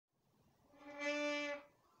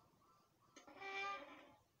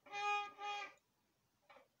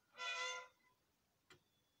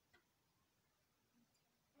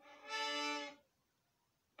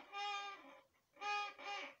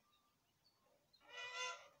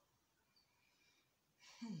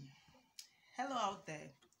Hello out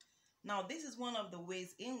there. Now, this is one of the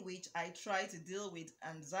ways in which I try to deal with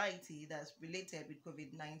anxiety that's related with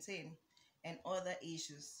COVID-19 and other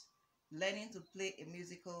issues. Learning to play a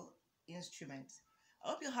musical instrument. I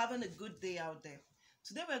hope you're having a good day out there.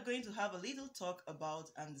 Today, we're going to have a little talk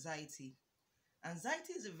about anxiety.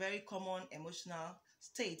 Anxiety is a very common emotional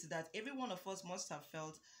state that every one of us must have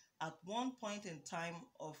felt at one point in time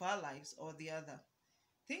of our lives or the other.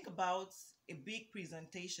 Think about a big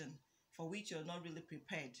presentation for which you're not really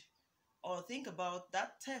prepared, or think about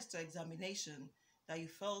that test or examination that you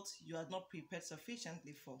felt you had not prepared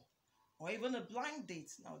sufficiently for, or even a blind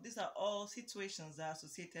date. Now, these are all situations that are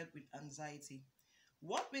associated with anxiety.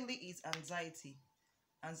 What really is anxiety?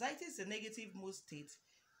 Anxiety is a negative mood state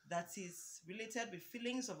that is related with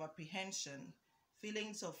feelings of apprehension,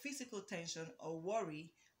 feelings of physical tension, or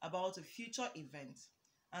worry about a future event.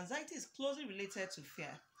 Anxiety is closely related to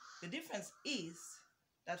fear. The difference is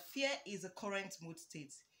that fear is a current mood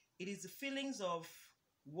state. It is the feelings of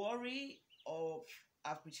worry, of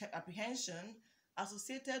apprehension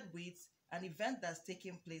associated with an event that's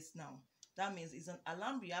taking place now. That means it's an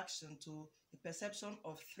alarm reaction to the perception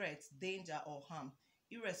of threat, danger, or harm,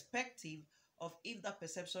 irrespective of if that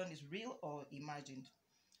perception is real or imagined.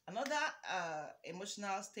 Another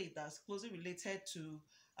emotional state that's closely related to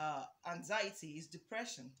anxiety is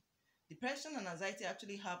depression. Depression and anxiety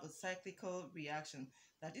actually have a cyclical reaction.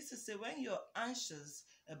 That is to say, when you're anxious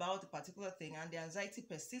about a particular thing and the anxiety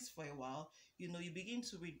persists for a while, you begin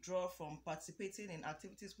to withdraw from participating in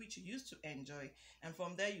activities which you used to enjoy. And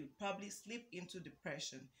from there, you probably slip into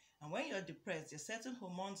depression. And when you're depressed, there's certain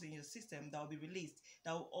hormones in your system that will be released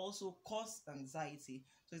that will also cause anxiety.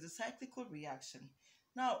 So it's a cyclical reaction.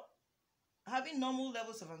 Now, having normal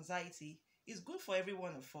levels of anxiety is good for every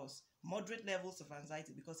one of us. Moderate levels of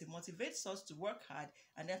anxiety, because it motivates us to work hard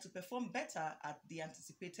and then to perform better at the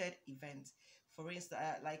anticipated event. For instance,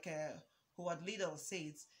 Howard Liddell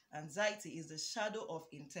says, anxiety is the shadow of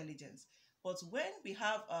intelligence. But when we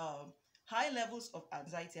have high levels of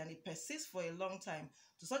anxiety and it persists for a long time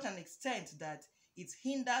to such an extent that it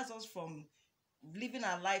hinders us from living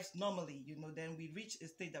our lives normally, then we reach a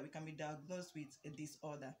state that we can be diagnosed with a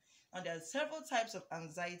disorder. And there are several types of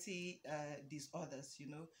anxiety disorders.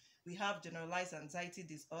 We have generalized anxiety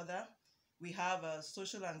disorder, we have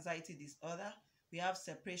social anxiety disorder, we have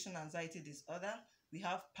separation anxiety disorder, we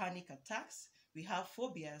have panic attacks, we have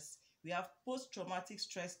phobias, we have post-traumatic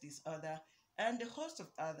stress disorder, and a host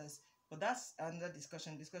of others. But that's another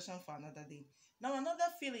discussion for another day. Now, another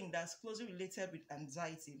feeling that's closely related with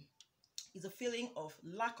anxiety is a feeling of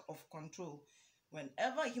lack of control.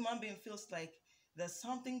 Whenever a human being feels like there's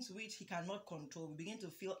something to which he cannot control, we begin to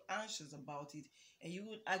feel anxious about it. And you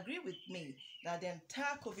would agree with me that the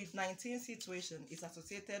entire COVID-19 situation is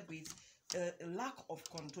associated with a lack of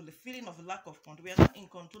control, a feeling of lack of control. We are not in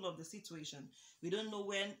control of the situation. We don't know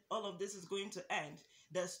when all of this is going to end.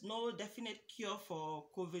 There's no definite cure for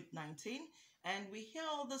COVID-19. And we hear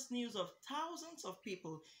all this news of thousands of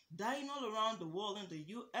people dying all around the world, in the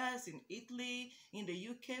US, in Italy, in the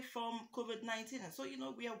UK from COVID-19. And so,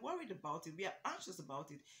 we are worried about it. We are anxious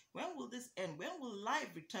about it. When will this end? When will life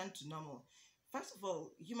return to normal? First of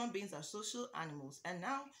all, human beings are social animals, and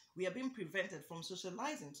now we are being prevented from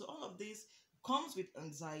socializing. So all of this comes with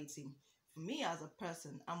anxiety. For me as a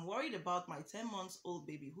person, I'm worried about my 10 months old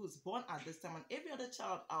baby who's born at this time and every other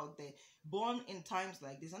child out there born in times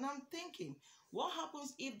like this. And I'm thinking, what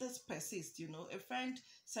happens if this persists? A friend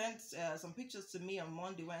sent some pictures to me on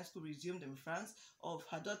Monday when school resumed in France of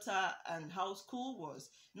her daughter and how school was.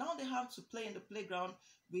 Now they have to play in the playground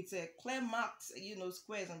with clear marked,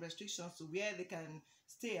 squares and restrictions to where they can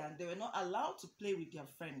stay, and they were not allowed to play with their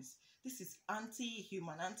friends. This is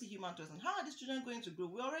anti-human to us. And how are these children going to grow?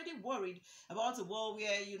 We're already worried about a world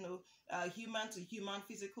where, human to human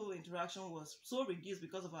physical interaction was so reduced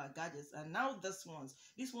because of our gadgets. And now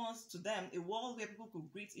these ones to them, a world where people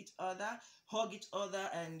could greet each other, hug each other,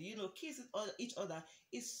 and, kiss each other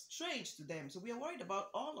is strange to them. So we are worried about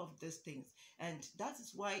all of these things. And that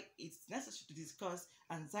is why it's necessary to discuss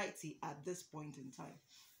anxiety at this point in time.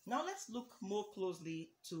 Now let's look more closely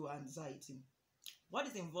to anxiety. What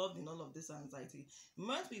is involved in all of this anxiety? The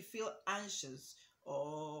moment we feel anxious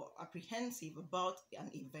or apprehensive about an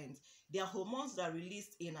event, there are hormones that are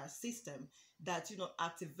released in our system that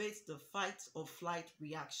activates the fight or flight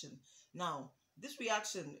reaction. Now, this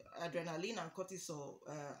reaction, adrenaline and cortisol,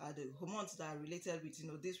 are the hormones that are related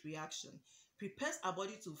with this reaction. prepares our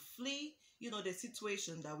body to flee, the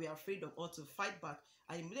situation that we are afraid of, or to fight back.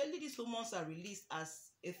 And immediately these hormones are released as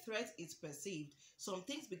a threat is perceived. Some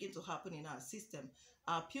things begin to happen in our system.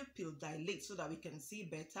 Our pupil dilates so that we can see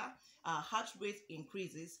better. Our heart rate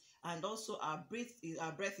increases, and also our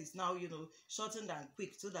breath is now, shortened and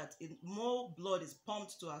quick, so that more blood is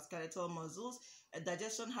pumped to our skeletal muscles.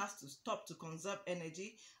 Digestion has to stop to conserve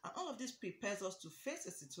energy, and all of this prepares us to face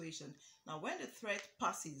a situation. Now, when the threat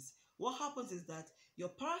passes, what happens is that your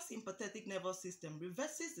parasympathetic nervous system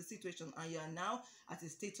reverses the situation, and you are now at a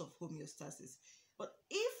state of homeostasis. But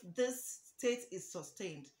if this state is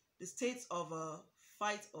sustained, the state of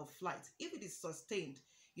fight or flight, if it is sustained,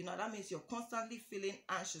 that means you're constantly feeling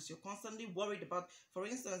anxious, you're constantly worried about, for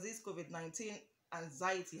instance, this COVID-19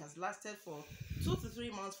 anxiety has lasted for 2 to 3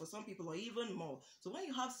 months for some people, or even more. So when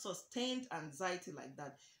you have sustained anxiety like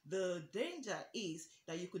that, the danger is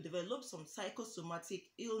that you could develop some psychosomatic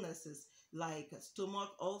illnesses like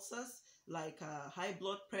stomach ulcers, like high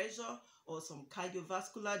blood pressure, or some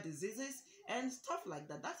cardiovascular diseases and stuff like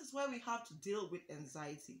that. That is why we have to deal with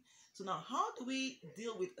anxiety. So now, how do we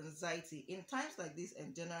deal with anxiety in times like this,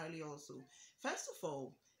 and generally also? First of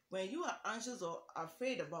all, when you are anxious or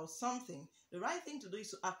afraid about something, the right thing to do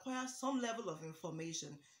is to acquire some level of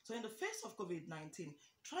information. So in the face of COVID-19,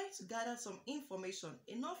 try to gather some information,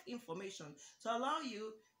 enough information to allow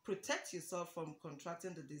you protect yourself from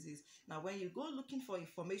contracting the disease. Now, when you go looking for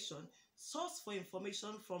information, source for information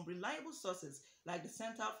from reliable sources like the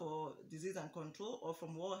Center for Disease and Control or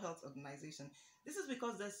from World Health Organization. This is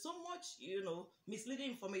because there's so much, misleading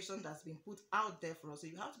information that's been put out there for us. So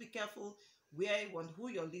you have to be careful where and who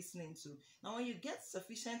you're listening to. Now, when you get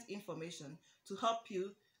sufficient information to help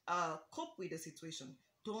you cope with the situation,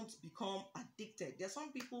 don't become addicted. There are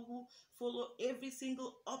some people who follow every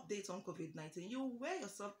single update on COVID-19. You wear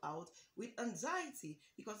yourself out with anxiety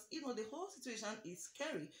because, the whole situation is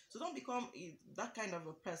scary. So don't become that kind of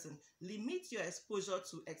a person. Limit your exposure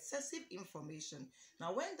to excessive information.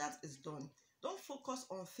 Now, when that is done, don't focus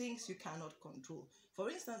on things you cannot control.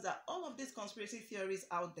 For instance, that all of these conspiracy theories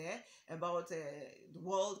out there about the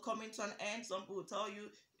world coming to an end, some people will tell you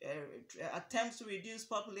attempts to reduce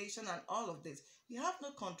population and all of this. You have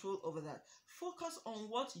no control over that. Focus on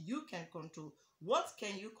what you can control. What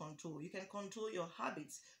can you control? You can control your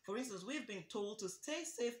habits. For instance, we've been told to stay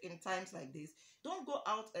safe in times like this. Don't go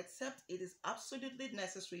out except it is absolutely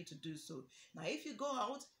necessary to do so. Now, if you go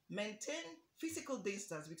out, maintain physical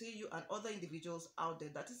distance between you and other individuals out there.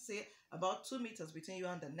 That is to say, about 2 meters between you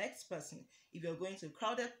and the next person. If you're going to a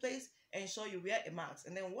crowded place, ensure you wear a mask,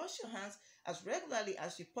 and then wash your hands as regularly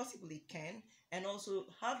as you possibly can, and also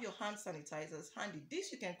have your hand sanitizers handy.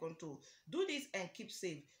 This you can control. Do this and keep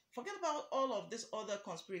safe. Forget about all of these other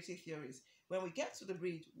conspiracy theories. When we get to the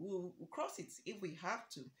bridge, we'll cross it if we have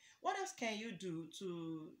to. What else can you do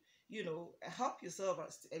to, help yourself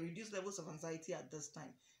reduce levels of anxiety at this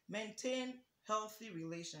time? Maintain healthy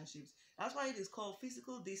relationships. That's why it is called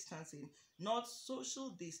physical distancing, not social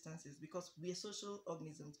distances, because we are social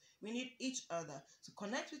organisms. We need each other to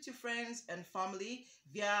connect with your friends and family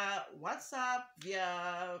via WhatsApp,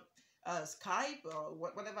 via Skype, or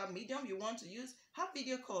whatever medium you want to use. Have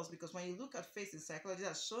video calls, because when you look at faces, psychology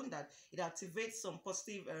has shown that it activates some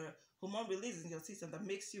positive hormone release in your system that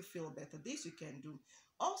makes you feel better. This you can do.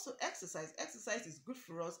 Also, exercise. Exercise is good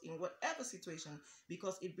for us in whatever situation,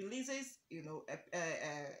 because it releases,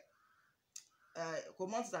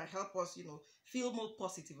 hormones that help us, feel more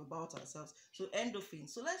positive about ourselves. So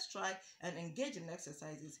endorphins. So let's try and engage in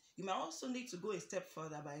exercises. You might also need to go a step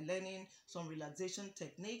further by learning some relaxation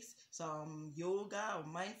techniques, some yoga or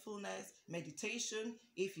mindfulness, meditation.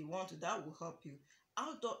 If you want to, that will help you.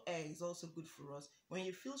 Outdoor air is also good for us. When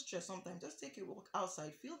you feel stressed, sometimes just take a walk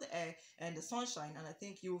outside, feel the air and the sunshine, and I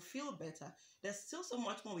think you will feel better. There's still so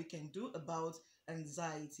much more we can do about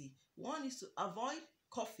anxiety. One is to avoid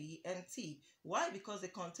coffee and tea. Why? Because they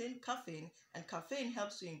contain caffeine, and caffeine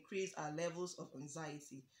helps to increase our levels of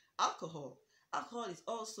anxiety. Alcohol. Alcohol is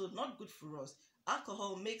also not good for us.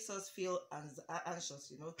 Alcohol makes us feel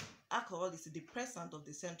anxious. Alcohol is a depressant of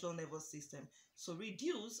the central nervous system. So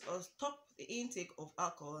reduce or stop the intake of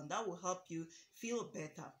alcohol, and that will help you feel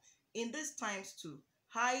better. In these times too,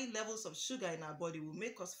 high levels of sugar in our body will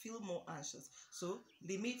make us feel more anxious. So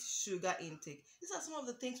limit sugar intake. These are some of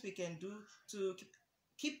the things we can do to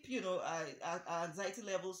keep our anxiety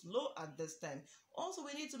levels low at this time. Also,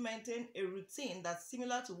 we need to maintain a routine that's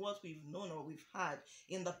similar to what we've known or we've had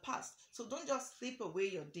in the past. So don't just sleep away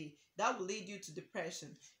your day. That will lead you to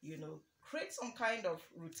depression. Create some kind of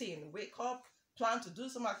routine. Wake up, plan to do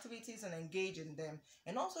some activities and engage in them.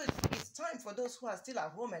 And also, it's time for those who are still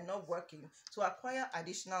at home and not working to acquire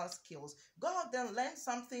additional skills. Go out there and learn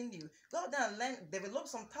something new. Go out there and develop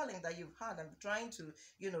some talent that you've had and trying to,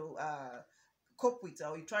 cope with,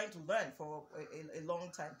 or you're trying to learn for a long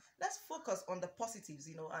time. Let's focus on the positives,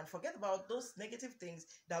 and forget about those negative things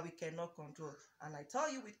that we cannot control. And I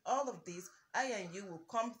tell you, with all of this, I and you will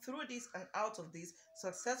come through this and out of this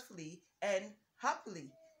successfully and happily.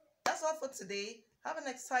 That's all for today. Have an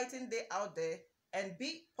exciting day out there and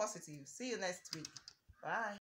be positive. See you next week. Bye.